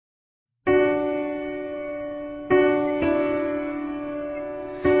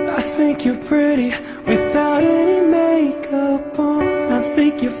think you're pretty without any makeup on. I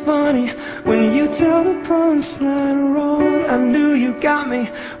think you're funny when you tell the punchline wrong. I knew you got me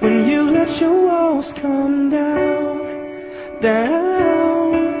when you let your walls come down,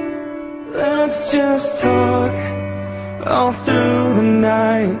 down. Let's just talk all through the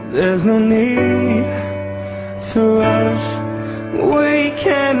night. There's no need to rush. We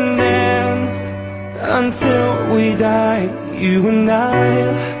can dance until we die. You and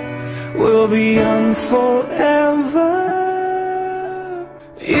I will be young forever.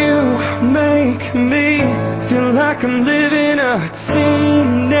 You make me feel like I'm living a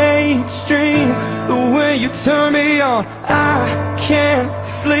teenage dream. The way you turn me on, I can't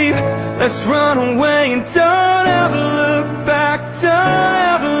sleep. Let's run away and don't ever look back. Don't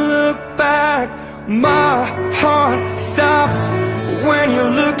ever look back. My heart stops when you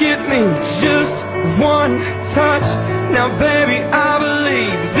look at me. Just one touch. Now baby, I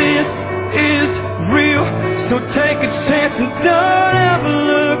believe this is real. So take a chance and don't ever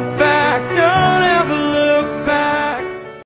look